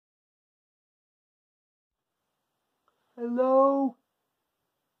Hello.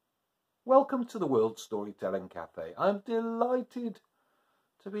 Welcome to the World Storytelling Cafe. I'm delighted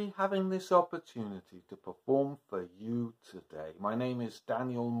to be having this opportunity to perform for you today. My name is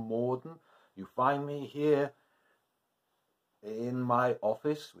Daniel Morden. You find me here in my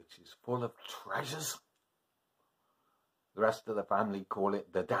office, which is full of treasures. The rest of the family call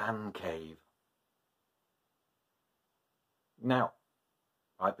it the Dan Cave. Now,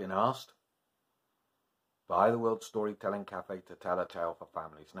 I've been asked by the World Storytelling Cafe to tell a tale for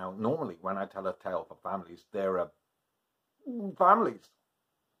families. Now, normally when I tell a tale for families, there are families,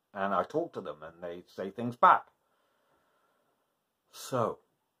 and I talk to them and they say things back. So,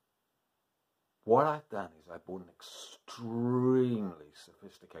 what I've done is I bought an extremely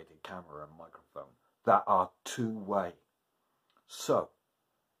sophisticated camera and microphone that are two-way. So,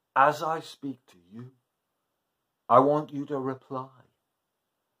 as I speak to you, I want you to reply,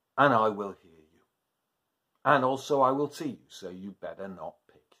 and I will hear you. And also I will see you, so you better not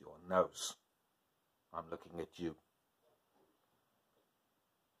pick your nose. I'm looking at you.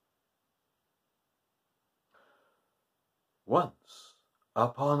 Once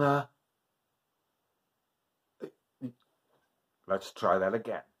upon a... Let's try that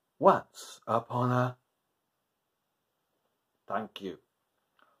again. Once upon a... Thank you.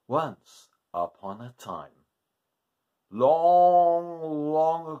 Once upon a time, long,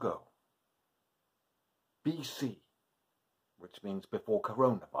 long ago, BC, which means before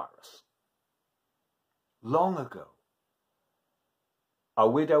coronavirus. Long ago, a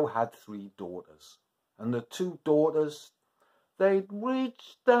widow had 3 daughters, and the 2 daughters, they'd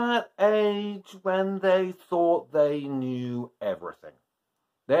reached that age when they thought they knew everything.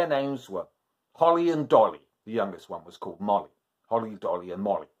 Their names were Holly and Dolly. The youngest one was called Molly. Holly, Dolly, and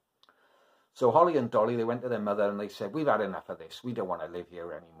Molly. So Holly and Dolly, they went to their mother and they said, "We've had enough of this. We don't want to live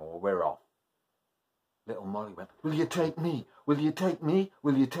here anymore. We're off." Little Molly went, "Will you take me? Will you take me?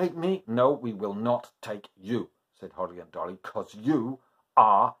 Will you take me?" "No, we will not take you," said Holly and Dolly, "because you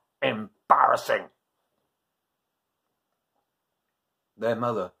are embarrassing." Their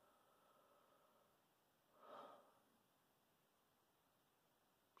mother,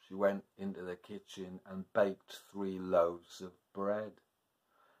 she went into the kitchen and baked 3 loaves of bread.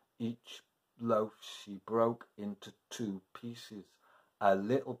 Each loaf she broke into 2 pieces, a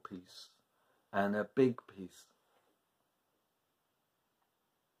little piece and a big piece.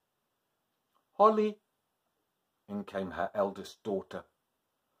 "Holly," in came her eldest daughter,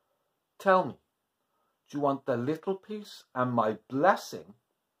 "tell me, do you want the little piece and my blessing,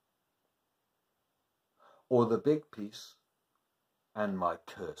 or the big piece and my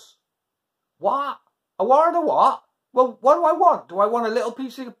curse?" "What? I want a what? Well, what do I want? Do I want a little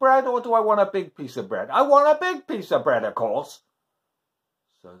piece of bread or do I want a big piece of bread?" "I want a big piece of bread, of course."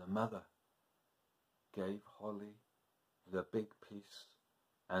 So the mother gave Holly the big piece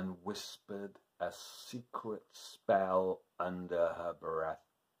and whispered a secret spell under her breath.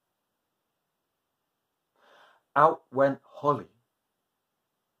 Out went Holly,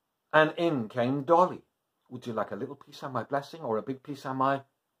 and in came Dolly. "Would you like a little piece of my blessing or a big piece of my..."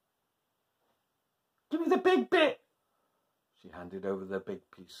 "Give me the big bit." She handed over the big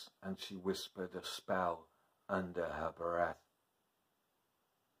piece and she whispered a spell under her breath.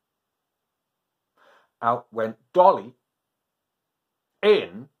 Out went Dolly.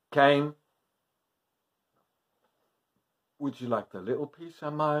 In came... "Would you like the little piece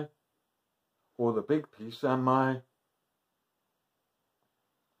of my... or the big piece of my..."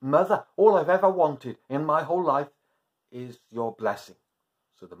 "Mother, all I've ever wanted in my whole life is your blessing."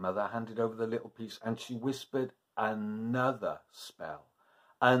 So the mother handed over the little piece and she whispered another spell,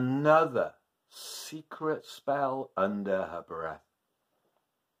 another secret spell under her breath.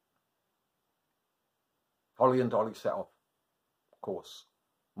 Holly and Dolly set off. Of course,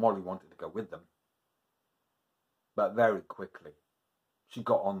 Molly wanted to go with them. But very quickly, she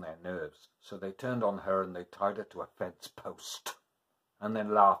got on their nerves. So they turned on her and they tied her to a fence post. And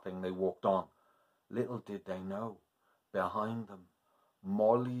then laughing, they walked on. Little did they know, behind them,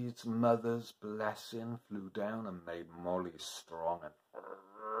 Molly's mother's blessing flew down and made Molly strong. And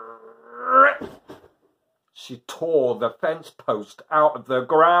she tore the fence post out of the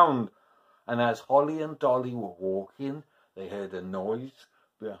ground. And as Holly and Dolly were walking, they heard a noise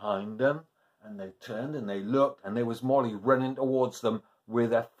behind them. And they turned and they looked, and there was Molly running towards them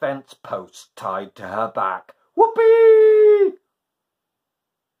with a fence post tied to her back. Whoopee!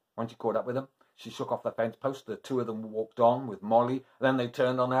 When she caught up with them, she shook off the fence post. The 2 of them walked on with Molly. Then they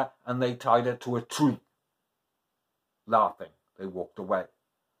turned on her and they tied her to a tree. Laughing, they walked away.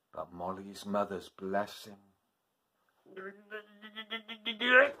 But Molly's mother's blessing...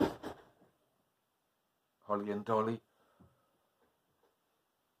 Holly and Dolly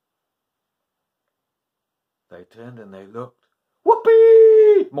turned and they looked.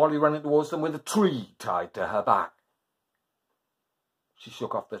 Whoopee! Molly running towards them with a tree tied to her back. She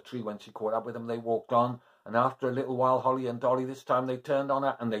shook off the tree when she caught up with them. They walked on, and after a little while, Holly and Dolly, this time they turned on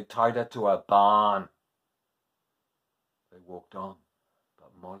her and they tied her to a barn. They walked on,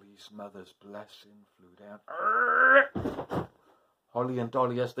 but Molly's mother's blessing flew down. Holly and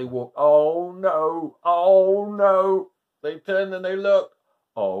Dolly, as they walked, oh no, oh no. They turned and they looked.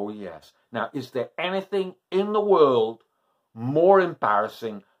 Oh yes. Now, is there anything in the world more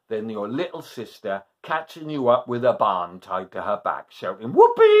embarrassing than your little sister catching you up with a barn tied to her back, shouting,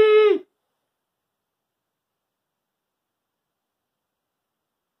 whoopee!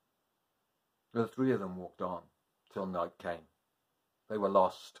 The three of them walked on till night came. They were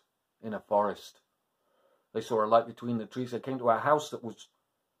lost in a forest. They saw a light between the trees. They came to a house that was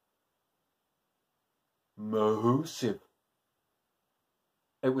massive.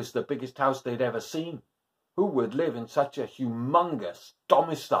 It was the biggest house they'd ever seen. Who would live in such a humongous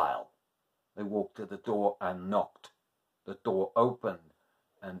domicile? They walked to the door and knocked. The door opened,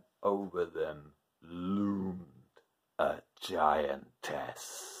 and over them loomed a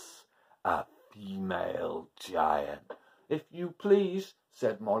giantess, a female giant. If you please,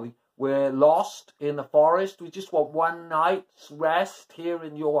 said Molly, we're lost in the forest. We just want one night's rest here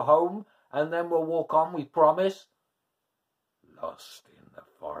in your home, and then we'll walk on, we promise. Lost in the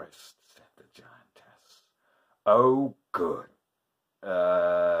forest, said the giantess. Oh, good.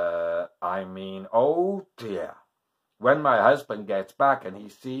 Oh dear. When my husband gets back and he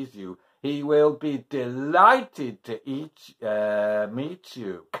sees you, he will be delighted to meet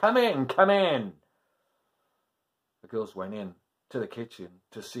you. Come in, come in. The girls went in to the kitchen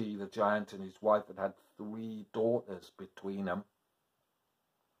to see the giant and his wife had 3 daughters between them.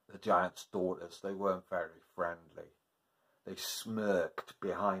 The giant's daughters, they weren't very friendly. They smirked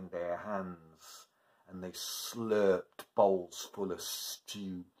behind their hands and they slurped bowls full of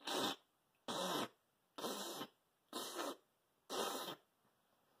stew.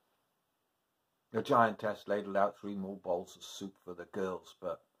 The giantess ladled out 3 more bowls of soup for the girls,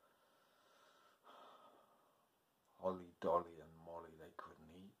 but Holly, Dolly and Molly, they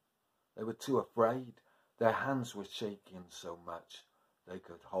couldn't eat. They were too afraid. Their hands were shaking so much they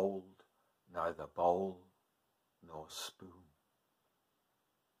could hold neither bowl nor spoon.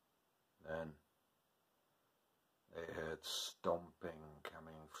 Then they heard stomping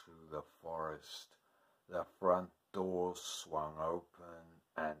coming through the forest. The front door swung open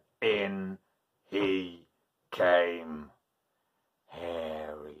and in he came.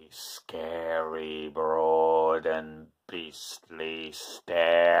 Hairy, scary, broad and beastly,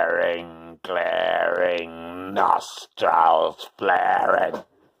 staring, glaring, nostrils flaring.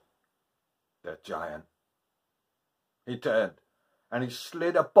 The giant. He turned and he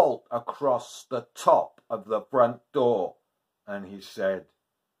slid a bolt across the top of the front door and he said,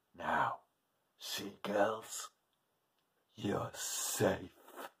 now, see girls, you're safe.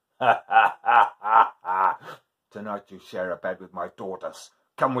 Ha ha ha ha ha. Tonight you share a bed with my daughters.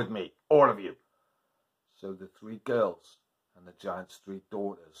 Come with me, all of you. So the 3 girls and the giant's 3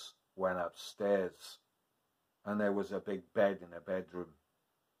 daughters went upstairs, and there was a big bed in a bedroom.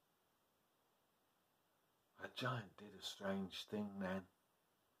 The giant did a strange thing then.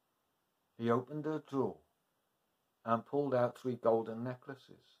 He opened a drawer and pulled out 3 golden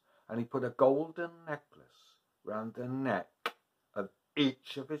necklaces, and he put a golden necklace round the neck of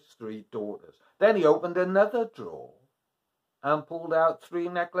each of his 3 daughters. Then he opened another drawer and pulled out 3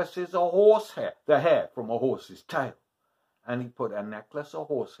 necklaces of horsehair, the hair from a horse's tail. And he put a necklace of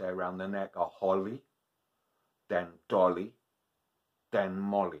horsehair round the neck of Holly, then Dolly, then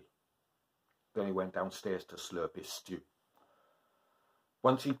Molly. Then he went downstairs to slurp his stew.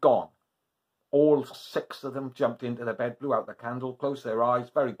 Once he'd gone, all 6 of them jumped into the bed, blew out the candle, closed their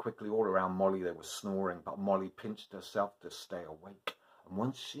eyes. Very quickly, all around Molly, they were snoring, but Molly pinched herself to stay awake. And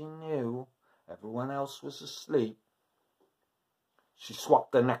once she knew everyone else was asleep, she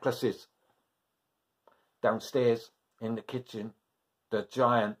swapped the necklaces. Downstairs in the kitchen, the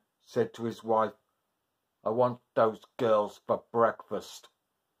giant said to his wife, I want those girls for breakfast.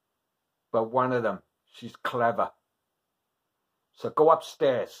 But one of them, she's clever. So go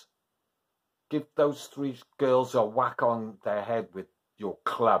upstairs. Give those 3 girls a whack on their head with your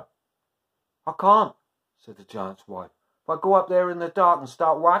club. I can't, said the giant's wife. If I go up there in the dark and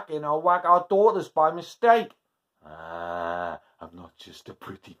start whacking, I'll whack our daughters by mistake. Ah, I'm not just a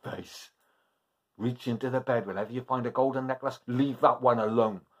pretty face. Reach into the bed. Whenever you find a golden necklace, leave that one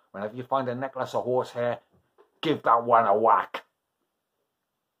alone. Whenever you find a necklace of horsehair, give that one a whack.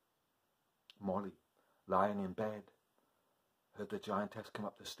 Molly, lying in bed, heard the giantess come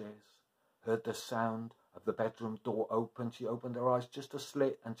up the stairs. heard the sound of the bedroom door open. She opened her eyes just a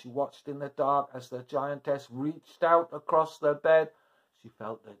slit, and she watched in the dark as the giantess reached out across the bed. She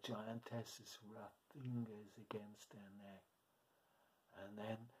felt the giantess's rough fingers against her neck. And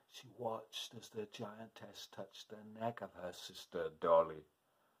then she watched as the giantess touched the neck of her sister Dolly,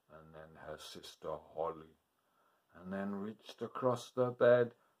 and then her sister Holly, and then reached across the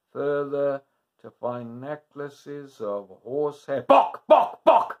bed further to find necklaces of horsehair. Bok! Bok!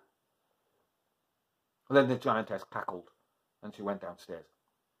 Bok! And then the giantess cackled, and she went downstairs.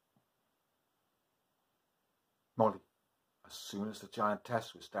 Molly, as soon as the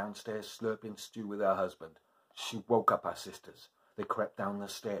giantess was downstairs slurping stew with her husband, she woke up her sisters. They crept down the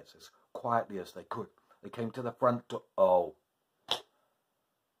stairs as quietly as they could. They came to the front door. Oh,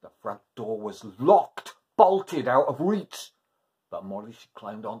 the front door was locked, bolted, out of reach. But Molly, she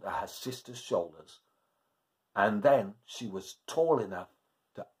climbed onto her sister's shoulders, and then she was tall enough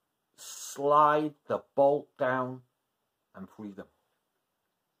to slide the bolt down and free them.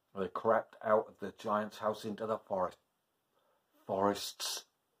 They crept out of the giant's house into the forest. Forests,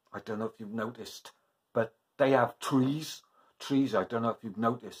 I don't know if you've noticed, but they have trees. Trees, I don't know if you've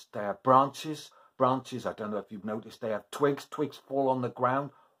noticed, they have branches. Branches, I don't know if you've noticed, they have twigs. Twigs fall on the ground.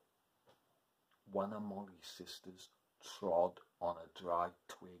 One of Molly's sisters trod on a dry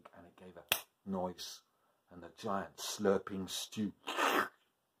twig, and it gave a noise. And the giant, slurping stew,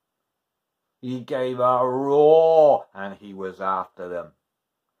 he gave a roar, and he was after them.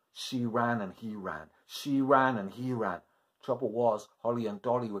 She ran and he ran. She ran and he ran. Trouble was, Holly and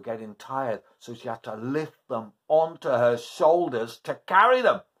Dolly were getting tired, so she had to lift them onto her shoulders to carry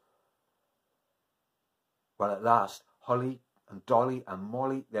them. Well, at last, Holly and Dolly and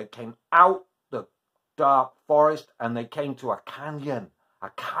Molly, they came out the dark forest, and they came to a canyon,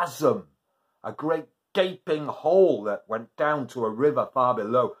 a chasm, a great gaping hole that went down to a river far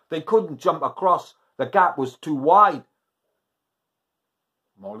below. They couldn't jump across. The gap was too wide.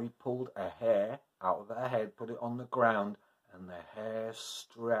 Molly pulled a hair out of her head, put it on the ground, and the hair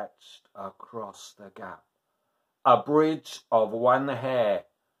stretched across the gap. A bridge of one hair.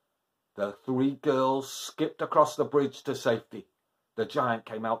 The three girls skipped across the bridge to safety. The giant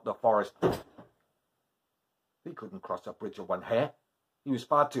came out the forest. He couldn't cross a bridge of one hair. He was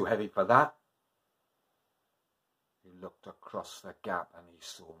far too heavy for that. He looked across the gap and he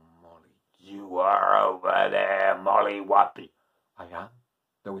saw Molly. You are over there, Molly Whuppie. I am,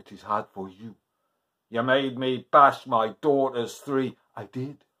 though it is hard for you. You made me bash my daughters 3. I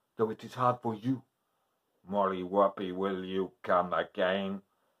did, though it is hard for you. Molly Whuppie, will you come again?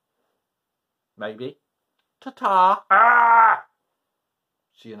 Maybe. Ta-ta! Ah!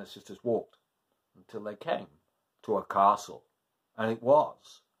 She and her sisters walked until they came to a castle, and it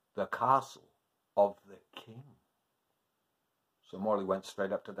was the castle of the king. So Molly went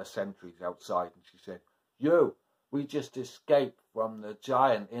straight up to the sentries outside, and she said, You, we just escaped from the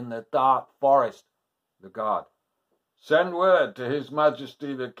giant in the dark forest. The guard, send word to His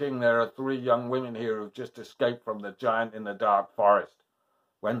Majesty the King there are 3 young women here who've just escaped from the giant in the dark forest.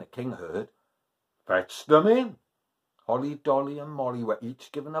 When the king heard, fetch them in. Holly, Dolly and Molly were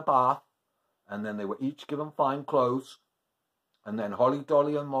each given a bath, and then they were each given fine clothes, and then Holly,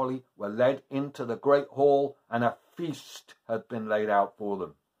 Dolly and Molly were led into the great hall, and a feast had been laid out for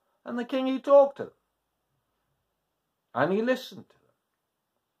them. And the king, he talked to them, and he listened to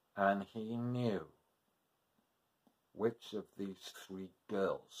them, and he knew which of these 3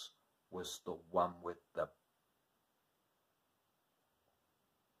 girls was the one with the...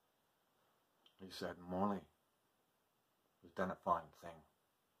 He said, Molly, you've done a fine thing.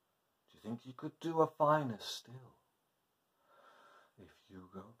 Do you think you could do a finer still? If you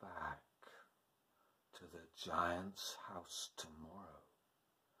go back to the giant's house tomorrow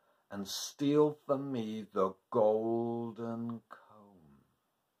and steal for me the golden comb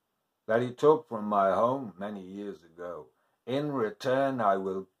that he took from my home many years ago. In return, I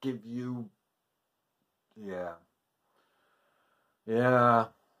will give you... Yeah.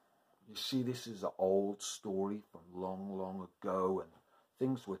 You see, this is an old story from long, long ago, and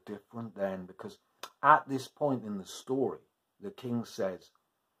things were different then, because at this point in the story, the king says,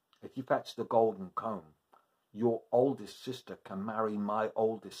 if you fetch the golden comb, your oldest sister can marry my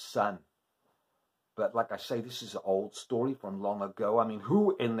oldest son. But like I say, this is an old story from long ago. I mean,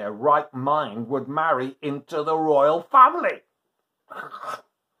 who in their right mind would marry into the royal family?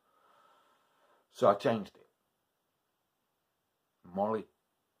 So I changed it. Molly,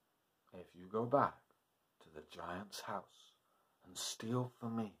 if you go back to the giant's house and steal for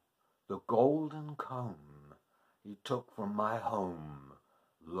me the golden comb he took from my home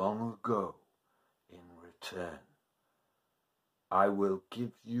long ago, in return, I will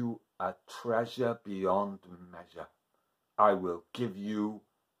give you a treasure beyond measure. I will give you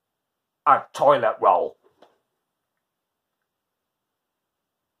a toilet roll.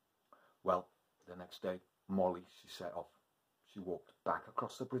 Well, the next day, Molly, she set off. She walked back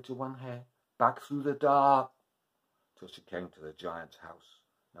across the Bridge of One Hair, back through the dark, till she came to the giant's house.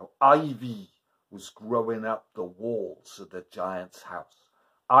 Now, ivy was growing up the walls of the giant's house.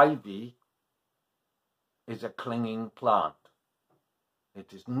 Ivy is a clinging plant.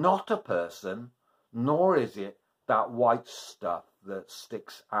 It is not a person, nor is it that white stuff that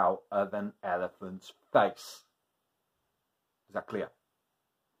sticks out of an elephant's face. Is that clear?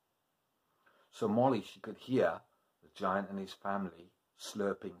 So Molly, she could hear the giant and his family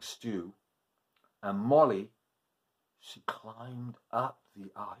slurping stew, and Molly, she climbed up the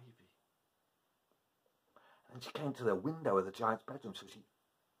ivy. And she came to the window of the giant's bedroom, so she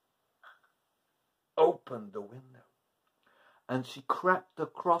opened the window. And she crept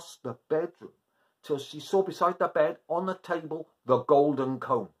across the bedroom till she saw beside the bed, on the table, the golden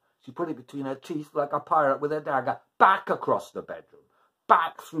comb. She put it between her teeth like a pirate with a dagger, back across the bedroom,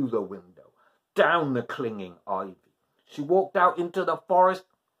 back through the window, down the clinging ivy. She walked out into the forest.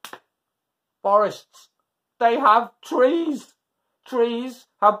 Forests, they have trees. Trees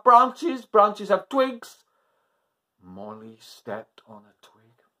have branches. Branches have twigs. Molly stepped on a twig.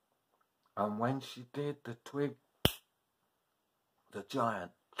 And when she did, the twig, the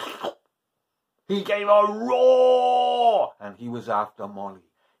giant, he gave a roar. And he was after Molly.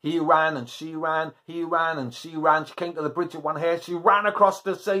 He ran and she ran. He ran and she ran. She came to the Bridge of One Hair. She ran across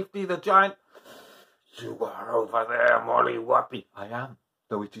to safety. The giant, you are over there, Molly Whuppie. I am,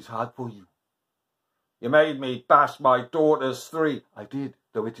 though it is hard for you. You made me bash my daughters 3. I did,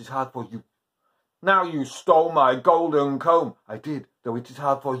 though it is hard for you. Now you stole my golden comb. I did, though it is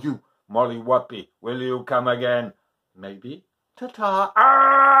hard for you. Molly Whuppie, will you come again? Maybe. Ta-ta.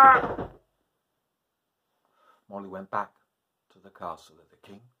 Ah! Molly went back to the castle of the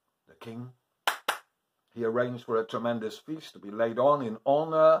king. The king, he arranged for a tremendous feast to be laid on in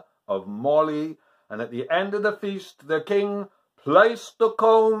honour of Molly. And at the end of the feast, the king placed the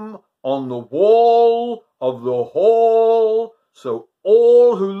comb on the wall of the hall, so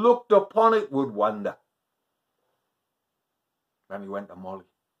all who looked upon it would wonder. Then he went to Molly,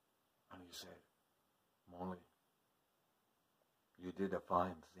 and he said, Molly, you did a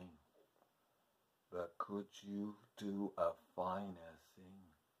fine thing, but could you do a finer thing?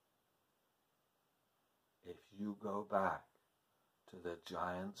 If you go back to the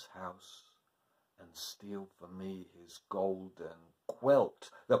giant's house and steal for me his golden quilt,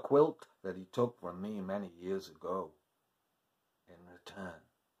 the quilt that he took from me many years ago, in return,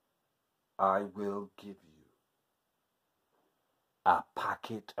 I will give you a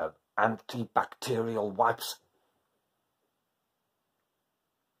packet of antibacterial wipes.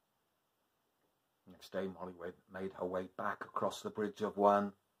 Next day, Molly made her way back across the Bridge of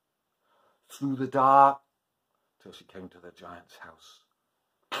One, through the dark, till she came to the giant's house.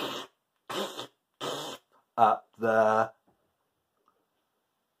 Up there,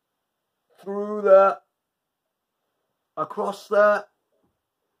 through there, across there.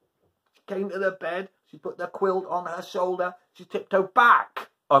 She came to the bed. She put the quilt on her shoulder. She tiptoed back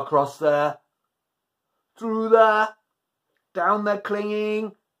across there, through there, down the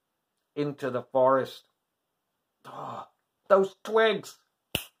clinging, into the forest. Oh, those twigs.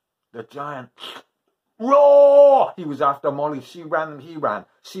 The giant, roar! He was after Molly. She ran and he ran.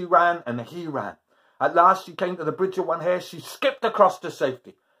 She ran and he ran. At last she came to the Bridge of One Hair. She skipped across to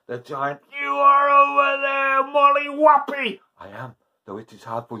safety. The giant, you are over there, Molly Whuppie. I am, though it is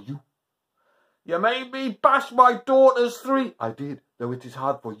hard for you. You made me bash my daughters 3. I did, though it is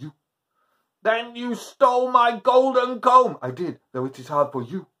hard for you. Then you stole my golden comb. I did, though it is hard for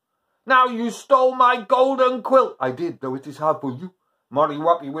you. Now you stole my golden quilt. I did, though it is hard for you. Molly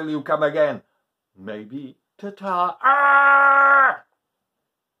Whuppie, will you come again? Maybe. Ta-ta. Ah!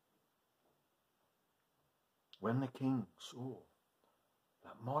 When the king saw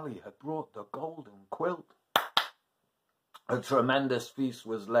that Molly had brought the golden quilt, a tremendous feast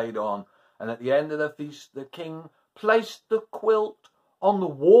was laid on, and at the end of the feast the king placed the quilt on the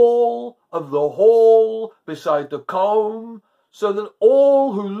wall of the hall beside the comb, so that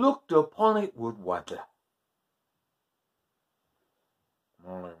all who looked upon it would wonder.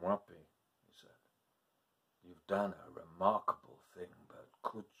 Molly Whuppie, he said, you've done a remarkable thing, but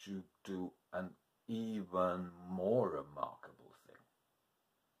could you do an even more remarkable thing?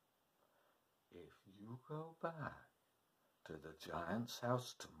 If you go back to the giant's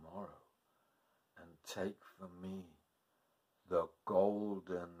house tomorrow and take for me the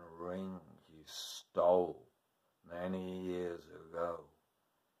golden ring he stole many years ago,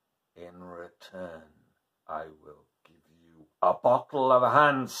 In return, I will give you a bottle of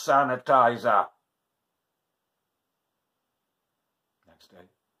hand sanitizer. Next day,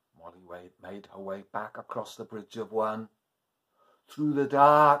 Molly made her way back across the Bridge of One, through the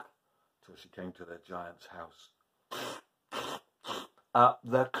dark, till she came to the giant's house. Up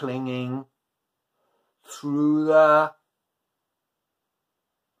the clinging, through the,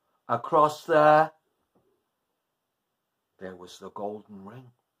 across there was the golden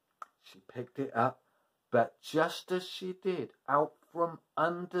ring. She picked it up, but just as she did, out from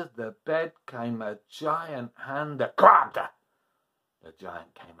under the bed came a giant hand that grabbed her. The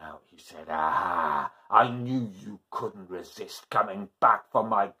giant came out. He said, "Aha, I knew you couldn't resist coming back for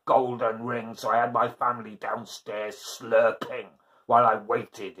my golden ring, so I had my family downstairs slurping while I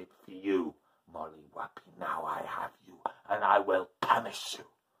waited it for you. Molly Whuppie, now I have you, and I will punish you.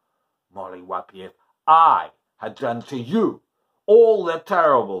 Molly Whuppie, if I had done to you all the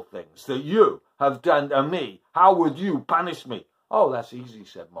terrible things that you have done to me, how would you punish me?" "Oh, that's easy,"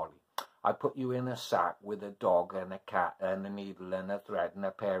 said Molly. "I put you in a sack with a dog and a cat and a needle and a thread and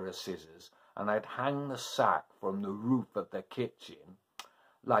a pair of scissors, and I'd hang the sack from the roof of the kitchen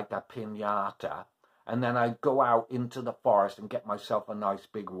like a piñata, and then I'd go out into the forest and get myself a nice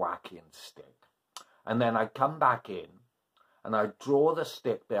big whacking stick. And then I'd come back in, and I'd draw the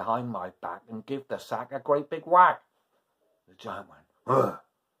stick behind my back and give the sack a great big whack." The giant went, "Ugh,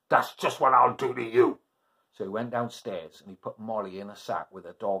 that's just what I'll do to you." So he went downstairs and he put Molly in a sack with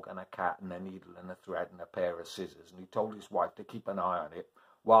a dog and a cat and a needle and a thread and a pair of scissors, and he told his wife to keep an eye on it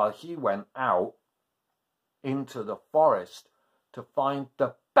while he went out into the forest to find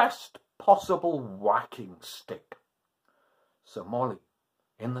the best possible whacking stick. So Molly,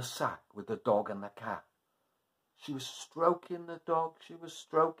 in the sack with the dog and the cat, she was stroking the dog, she was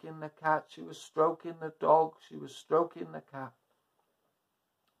stroking the cat, she was stroking the dog, she was stroking the cat.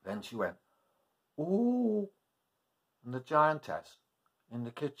 Then she went, "Ooh," and the giantess in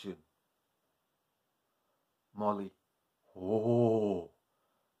the kitchen. Molly, "Oh,"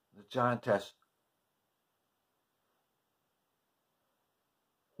 the giantess,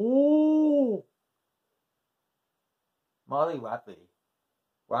 "Oh." "Molly Whuppie,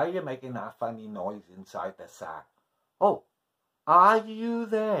 why are you making that funny noise inside the sack?" "Oh, are you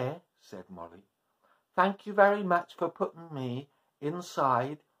there?" said Molly. "Thank you very much for putting me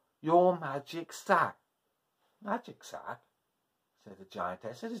inside your magic sack." "Magic sack?" said the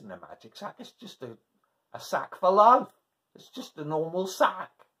giantess. "It isn't a magic sack. It's just a sack for life. It's just a normal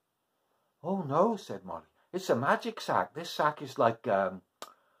sack." "Oh, no," said Molly. "It's a magic sack. This sack is like a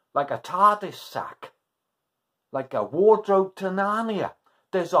TARDIS sack. Like a wardrobe to Narnia.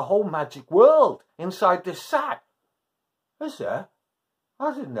 There's a whole magic world inside this sack." "Is there?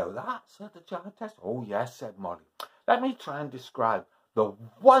 I didn't know that," said the giantess. "Oh, yes," said Molly. "Let me try and describe the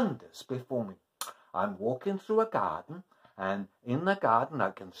wonders before me. I'm walking through a garden, and in the garden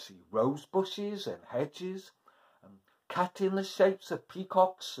I can see rose bushes and hedges, cut in the shapes of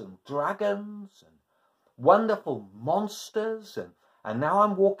peacocks and dragons and wonderful monsters, and now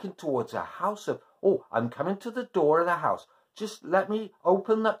I'm walking towards a house of, I'm coming to the door of the house. Just let me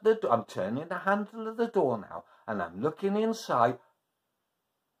open up the door. I'm turning the handle of the door now, and I'm looking inside."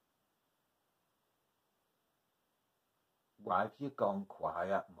 "Why have you gone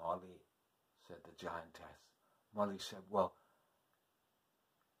quiet, Molly?" said the giantess. Molly said, "Well,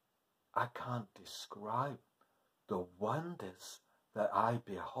 I can't describe the wonders that I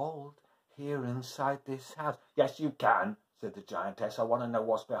behold here inside this house." "Yes, you can," said the giantess. "I want to know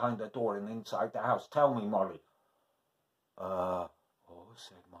what's behind the door and inside the house. Tell me, Molly." Oh,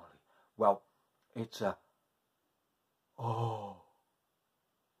 said Molly. "Well, it's a, oh."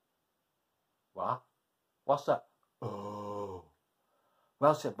 "What? What's that? Oh."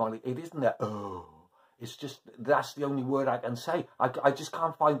 "Well," said Molly, "it isn't a oh. It's just, that's the only word I can say. I just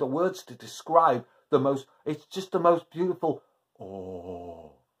can't find the words to describe it's just the most beautiful,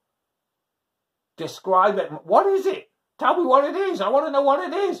 oh." "Describe it. What is it? Tell me what it is. I want to know what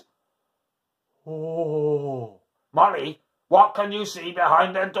it is." "Oh." "Molly, what can you see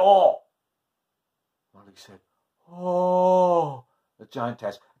behind the door?" Molly said, "Oh." The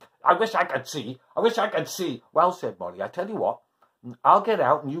giantess, I wish I could see. "Well," said Molly, "I tell you what, I'll get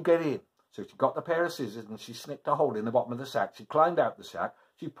out and you get in." So she got the pair of scissors and she snipped a hole in the bottom of the sack. She climbed out the sack.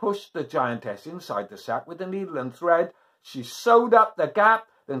 She pushed the giantess inside the sack with a needle and thread. She sewed up the gap.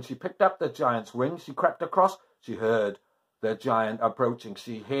 Then she picked up the giant's ring. She crept across. She heard the giant approaching.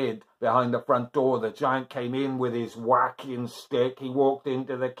 She hid behind the front door. The giant came in with his whacking stick. He walked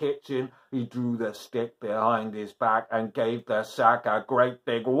into the kitchen. He drew the stick behind his back and gave the sack a great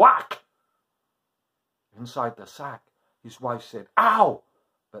big whack. Inside the sack, his wife said, "Ow!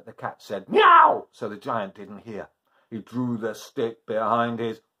 But the cat said, meow, so the giant didn't hear. He drew the stick behind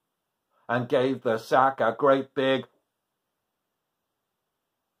his and gave the sack a great big.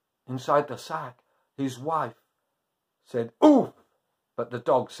 Inside the sack, his wife said, oof, but the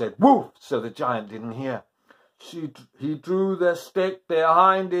dog said, woof, so the giant didn't hear. He drew the stick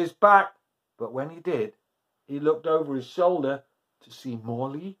behind his back, but when he did, he looked over his shoulder to see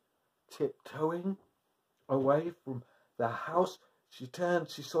Molly tiptoeing away from the house. She turned,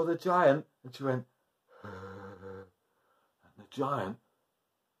 she saw the giant, and she went, and the giant,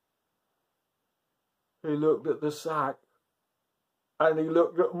 he looked at the sack, and he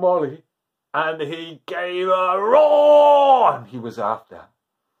looked at Molly, and he gave a roar, and he was after.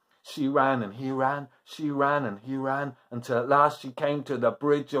 She ran and he ran, she ran and he ran, until at last she came to the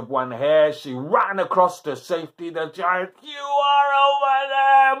bridge of one hair. She ran across to safety. The giant, you are over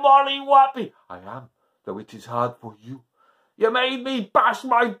there, Molly Whuppie. I am, though it is hard for you. You made me bash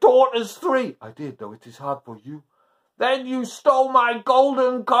my daughters 3. I did, though it is hard for you. Then you stole my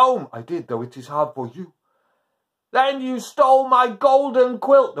golden comb. I did, though it is hard for you. Then you stole my golden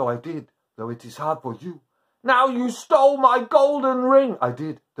quilt. Though I did, though it is hard for you. Now you stole my golden ring. I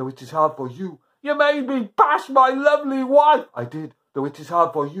did, though it is hard for you. You made me bash my lovely wife. I did, though it is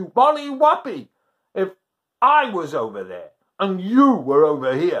hard for you. Molly Whuppie, if I was over there and you were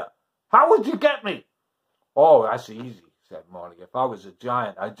over here, how would you get me? Oh, that's easy, said Molly. If I was a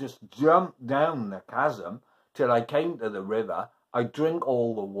giant, I'd just jump down the chasm till I came to the river. I'd drink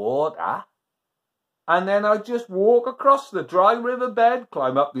all the water, and then I'd just walk across the dry river bed,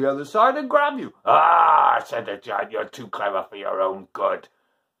 climb up the other side and grab you. Ah, said the giant, you're too clever for your own good.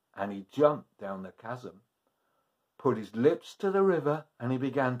 And he jumped down the chasm, put his lips to the river, and he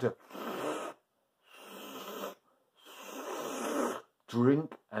began to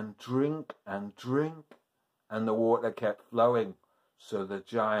drink and drink and drink, and the water kept flowing. So the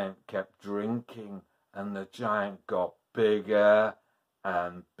giant kept drinking, and the giant got bigger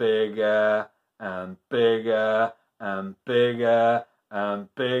and bigger and bigger and bigger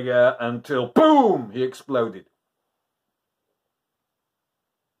and bigger until, boom, he exploded.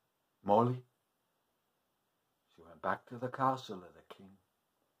 Molly, she went back to the castle of the king.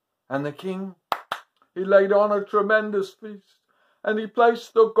 And the king, he laid on a tremendous feast, and he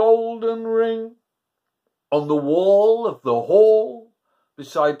placed the golden ring on the wall of the hall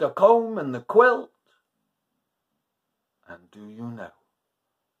beside the comb and the quilt. And do you know,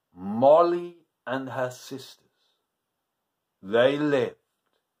 Molly and her sisters, they lived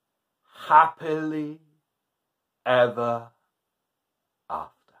happily ever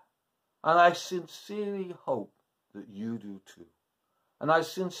after. And I sincerely hope that you do too. And I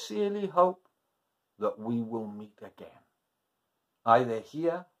sincerely hope that we will meet again, either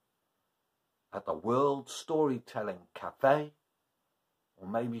here at the World Storytelling Cafe, or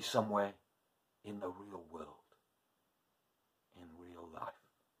maybe somewhere in the real world, in real life.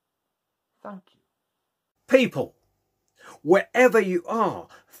 Thank you. People, wherever you are,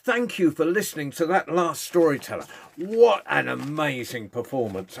 thank you for listening to that last storyteller. What an amazing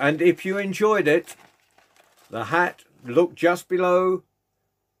performance. And if you enjoyed it, the hat looked just below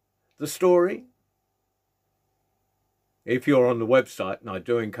the story. If you're on the website, and I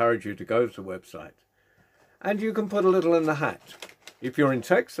do encourage you to go to the website, and you can put a little in the hat. If you're in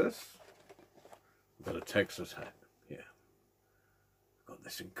Texas, I've got a Texas hat. Yeah, I've got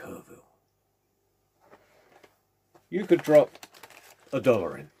this in Kerrville. You could drop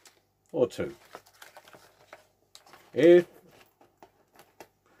 $1 in, or $2. If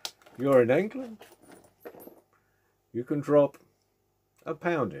you're in England, you can drop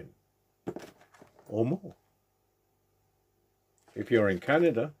 £1 in, or more. If you're in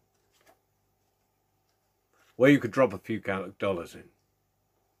Canada, well, you could drop a few dollars in.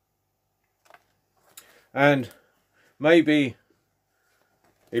 And maybe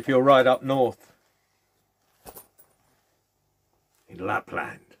if you're right up north, in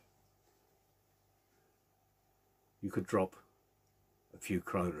Lapland, you could drop a few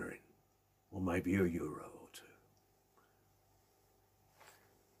kroner in, or maybe €1 or 2.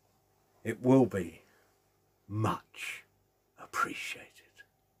 It will be much appreciated.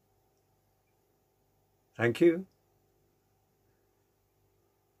 Thank you.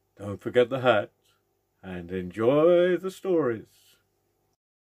 Don't forget the hat, and enjoy the stories.